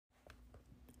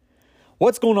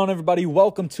What's going on, everybody?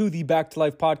 Welcome to the Back to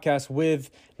Life podcast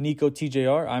with Nico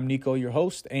TJR. I'm Nico, your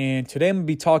host, and today I'm going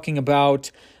to be talking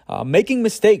about making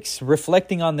mistakes,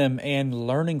 reflecting on them, and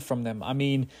learning from them. I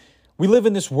mean, we live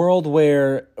in this world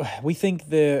where we think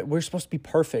that we're supposed to be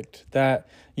perfect, that,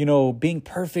 being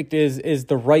perfect is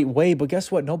the right way, but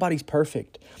guess what? Nobody's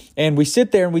perfect. And we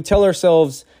sit there and we tell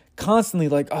ourselves constantly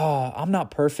like, I'm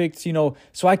not perfect,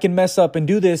 so I can mess up and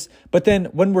do this. But then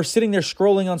when we're sitting there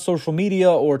scrolling on social media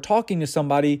or talking to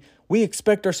somebody, we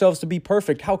expect ourselves to be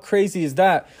perfect. How crazy is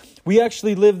that? We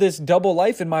actually live this double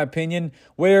life, in my opinion,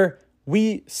 where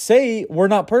we say we're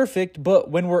not perfect, but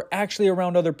when we're actually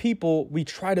around other people, we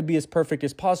try to be as perfect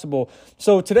as possible.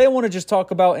 So today I want to just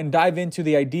talk about and dive into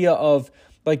the idea of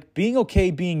like being okay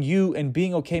being you and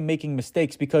being okay making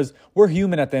mistakes, because we're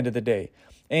human at the end of the day.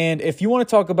 And if you want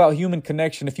to talk about human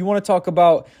connection, if you want to talk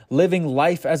about living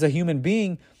life as a human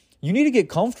being, you need to get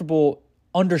comfortable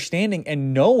understanding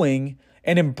and knowing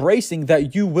and embracing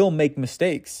that you will make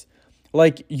mistakes.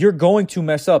 Like, you're going to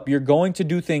mess up. You're going to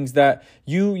do things that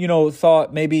you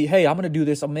thought maybe, hey, I'm going to do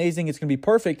this amazing. It's going to be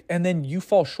perfect. And then you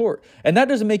fall short. And that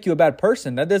doesn't make you a bad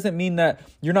person. That doesn't mean that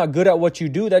you're not good at what you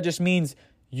do. That just means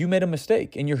you made a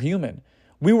mistake and you're human.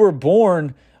 We were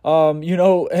born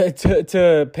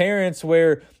to parents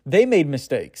where they made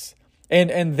mistakes,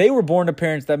 and they were born to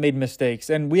parents that made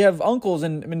mistakes. And we have uncles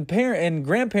and parents and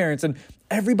grandparents, and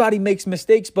everybody makes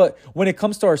mistakes. But when it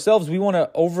comes to ourselves, we want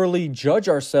to overly judge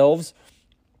ourselves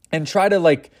and try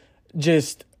to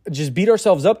just beat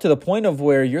ourselves up to the point of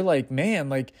where you're like,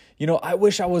 man, I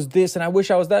wish I was this and I wish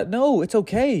I was that. No, it's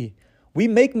okay. We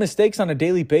make mistakes on a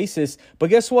daily basis, but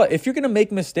guess what? If you're going to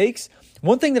make mistakes,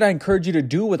 one thing that I encourage you to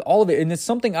do with all of it, and it's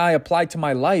something I apply to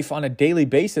my life on a daily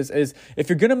basis, is if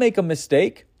you're going to make a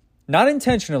mistake, not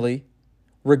intentionally,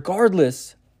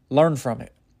 regardless, learn from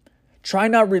it. Try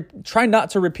not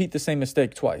to repeat the same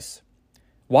mistake twice.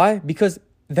 Why? Because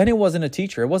then it wasn't a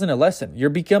teacher. It wasn't a lesson.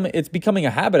 It's becoming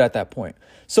a habit at that point.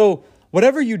 So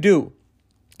whatever you do,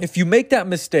 if you make that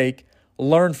mistake,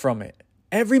 learn from it.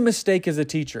 Every mistake is a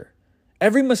teacher.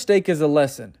 Every mistake is a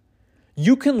lesson.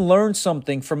 You can learn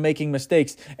something from making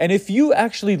mistakes. And if you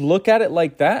actually look at it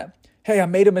like that, hey, I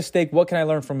made a mistake. What can I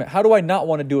learn from it? How do I not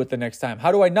want to do it the next time?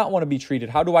 How do I not want to be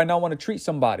treated? How do I not want to treat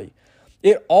somebody?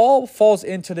 It all falls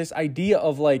into this idea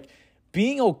of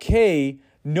being okay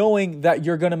knowing that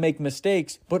you're going to make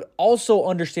mistakes, but also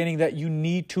understanding that you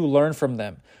need to learn from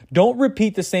them. Don't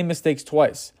repeat the same mistakes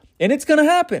twice. And it's going to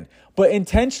happen, but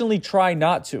intentionally try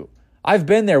not to. I've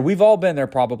been there. We've all been there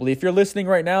probably. If you're listening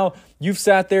right now, you've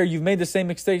sat there, you've made the same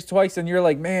mistakes twice, and you're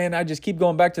like, man, I just keep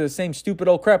going back to the same stupid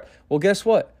old crap. Well, guess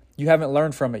what? You haven't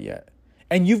learned from it yet.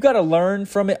 And you've got to learn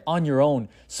from it on your own.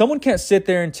 Someone can't sit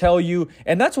there and tell you,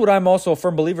 and that's what I'm also a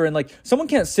firm believer in, someone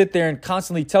can't sit there and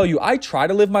constantly tell you. I try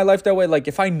to live my life that way.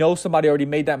 If I know somebody already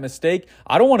made that mistake,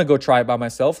 I don't want to go try it by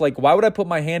myself. Why would I put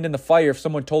my hand in the fire if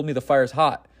someone told me the fire's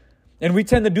hot? And we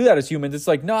tend to do that as humans. It's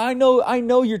no, I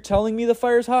know you're telling me the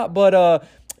fire's hot, but, I'm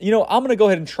going to go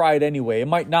ahead and try it anyway. It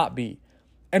might not be.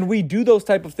 And we do those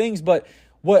type of things. But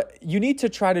what you need to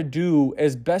try to do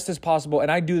as best as possible,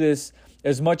 and I do this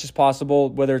as much as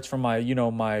possible, whether it's from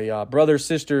my brothers,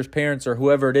 sisters, parents, or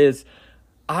whoever it is,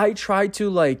 I try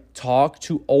to talk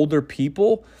to older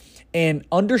people and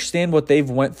understand what they've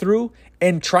went through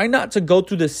and try not to go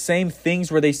through the same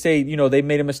things where they say, they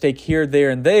made a mistake here,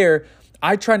 there, and there.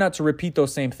 I try not to repeat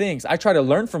those same things. I try to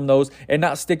learn from those and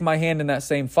not stick my hand in that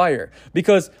same fire.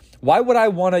 Because why would I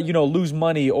want to, lose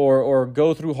money or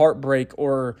go through heartbreak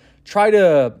or try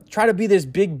to be this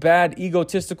big, bad,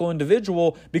 egotistical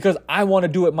individual because I want to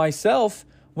do it myself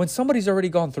when somebody's already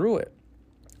gone through it?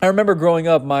 I remember growing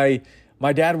up, my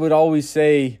dad would always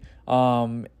say,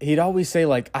 I've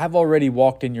already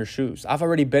walked in your shoes. I've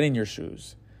already been in your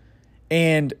shoes.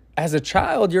 And as a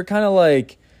child, you're kind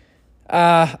of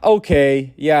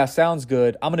okay, yeah, sounds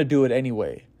good. I'm going to do it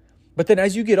anyway. But then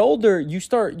as you get older, you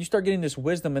start getting this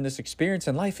wisdom and this experience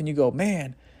in life, and you go,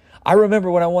 man, I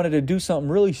remember when I wanted to do something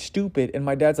really stupid, and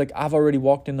my dad's like, I've already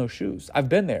walked in those shoes. I've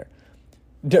been there.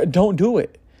 Don't do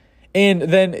it. And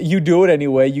then you do it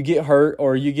anyway. You get hurt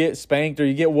or you get spanked or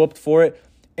you get whooped for it.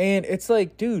 And it's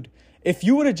dude, if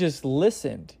you would have just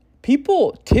listened,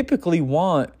 people typically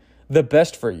want the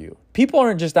best for you. People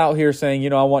aren't just out here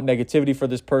saying, I want negativity for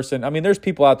this person. I mean, there's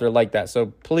people out there like that. So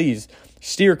please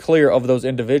steer clear of those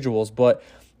individuals. But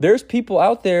there's people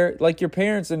out there like your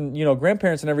parents and,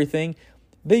 grandparents and everything.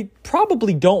 They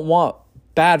probably don't want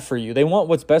bad for you. They want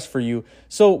what's best for you.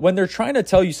 So when they're trying to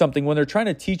tell you something, when they're trying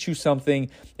to teach you something,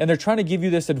 and they're trying to give you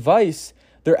this advice,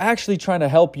 they're actually trying to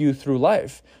help you through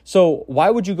life. So why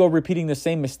would you go repeating the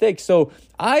same mistakes? So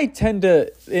I tend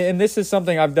to, and this is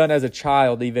something I've done as a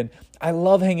child even, I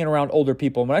love hanging around older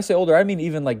people. And when I say older, I mean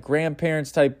even like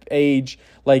grandparents type age,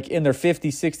 like in their 50s,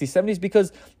 60s, 70s,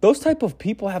 because those type of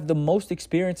people have the most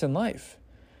experience in life.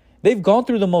 They've gone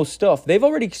through the most stuff. They've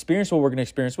already experienced what we're going to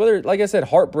experience, whether, like I said,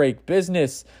 heartbreak,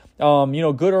 business,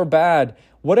 good or bad,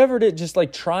 whatever it is, just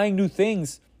like trying new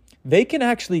things. They can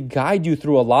actually guide you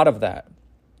through a lot of that.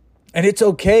 And it's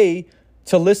okay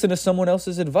to listen to someone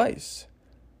else's advice.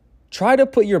 Try to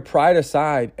put your pride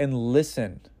aside and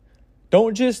listen.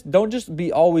 Don't just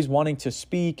be always wanting to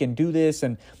speak and do this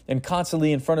and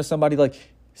constantly in front of somebody. Like,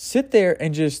 sit there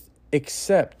and just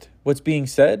accept what's being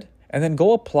said and then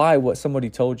go apply what somebody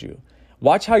told you.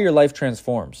 Watch how your life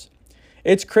transforms.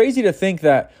 It's crazy to think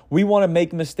that we want to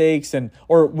make mistakes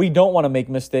or we don't want to make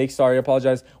mistakes. Sorry, I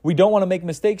apologize. We don't want to make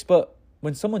mistakes, but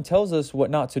when someone tells us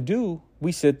what not to do,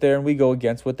 we sit there and we go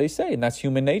against what they say. And that's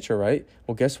human nature, right?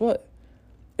 Well, guess what?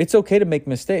 It's okay to make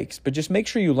mistakes, but just make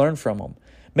sure you learn from them.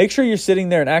 Make sure you're sitting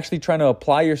there and actually trying to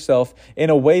apply yourself in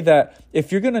a way that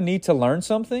if you're going to need to learn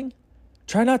something,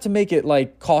 try not to make it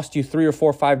like cost you 3 or 4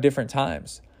 or 5 different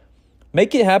times.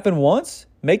 Make it happen once,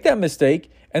 make that mistake,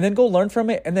 and then go learn from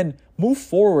it and then move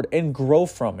forward and grow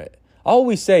from it. I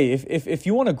always say, if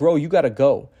you want to grow, you got to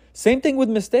go. Same thing with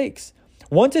mistakes.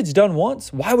 Once it's done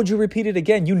once, why would you repeat it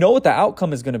again? You know what the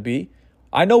outcome is going to be.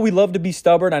 I know we love to be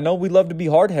stubborn. I know we love to be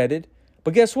hard-headed.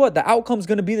 But guess what? The outcome is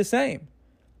going to be the same.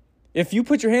 If you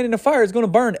put your hand in the fire, it's going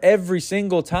to burn every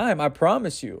single time, I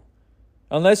promise you.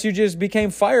 Unless you just became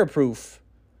fireproof.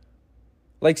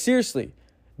 Like, seriously,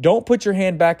 don't put your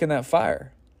hand back in that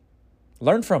fire.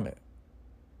 Learn from it.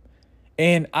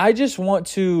 And I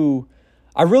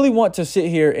really want to sit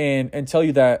here and tell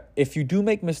you that if you do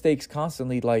make mistakes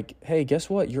constantly, like, hey, guess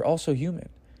what? You're also human.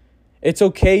 It's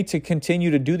okay to continue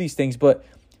to do these things, but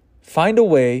find a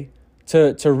way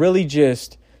to really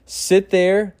just sit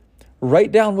there,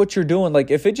 write down what you're doing. Like,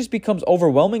 if it just becomes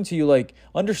overwhelming to you, like,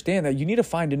 understand that you need to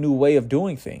find a new way of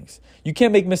doing things. You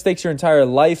can't make mistakes your entire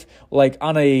life, like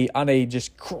on a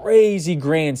just crazy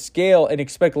grand scale and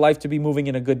expect life to be moving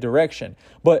in a good direction.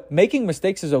 But making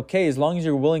mistakes is okay as long as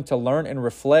you're willing to learn and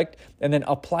reflect and then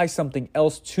apply something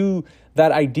else to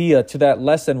that idea, to that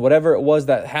lesson, whatever it was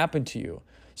that happened to you.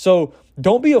 So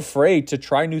don't be afraid to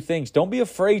try new things. Don't be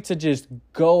afraid to just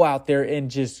go out there and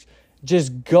just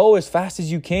go as fast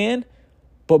as you can,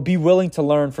 but be willing to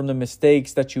learn from the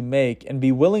mistakes that you make and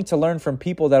be willing to learn from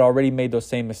people that already made those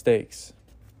same mistakes.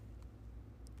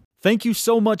 Thank you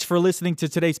so much for listening to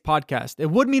today's podcast. It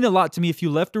would mean a lot to me if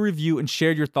you left a review and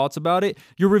shared your thoughts about it.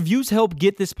 Your reviews help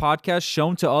get this podcast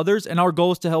shown to others, and our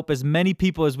goal is to help as many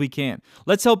people as we can.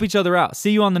 Let's help each other out.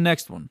 See you on the next one.